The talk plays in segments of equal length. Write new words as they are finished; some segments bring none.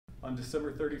On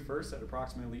December 31st at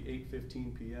approximately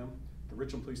 8:15 p.m., the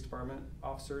Richland Police Department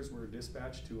officers were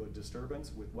dispatched to a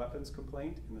disturbance with weapons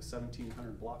complaint in the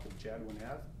 1700 block of Jadwin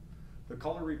Ave. The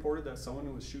caller reported that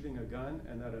someone was shooting a gun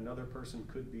and that another person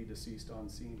could be deceased on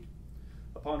scene.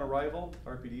 Upon arrival,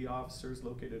 RPD officers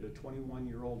located a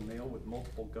 21-year-old male with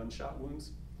multiple gunshot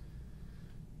wounds.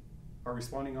 Our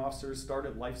responding officers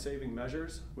started life-saving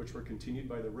measures, which were continued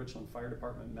by the Richland Fire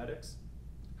Department medics.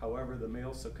 However, the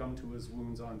male succumbed to his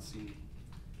wounds on scene.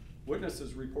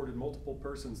 Witnesses reported multiple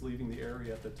persons leaving the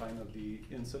area at the time of the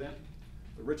incident.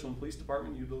 The Richland Police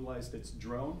Department utilized its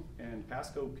drone, and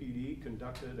Pasco PD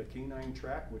conducted a canine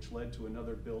track which led to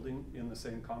another building in the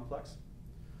same complex.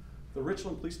 The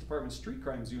Richland Police Department Street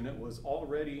Crimes Unit was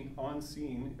already on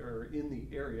scene, or in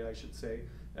the area, I should say,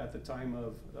 at the time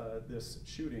of this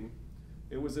shooting.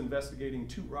 It was investigating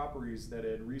 2 robberies that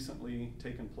had recently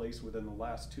taken place within the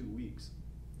last 2 weeks.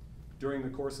 During the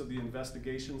course of the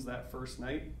investigations that first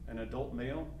night, an adult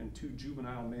male and 2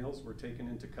 juvenile males were taken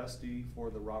into custody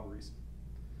for the robberies.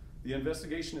 The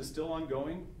investigation is still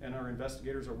ongoing, and our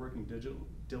investigators are working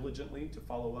diligently to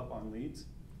follow up on leads.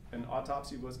 An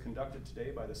autopsy was conducted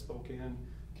today by the Spokane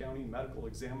County Medical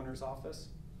Examiner's Office.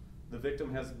 The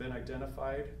victim has been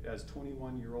identified as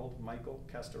 21-year-old Michael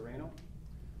Castoreno.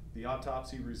 The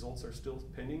autopsy results are still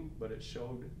pending, but it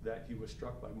showed that he was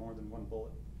struck by more than 1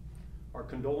 bullet. Our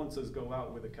condolences go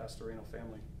out with the Castoreno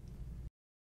family.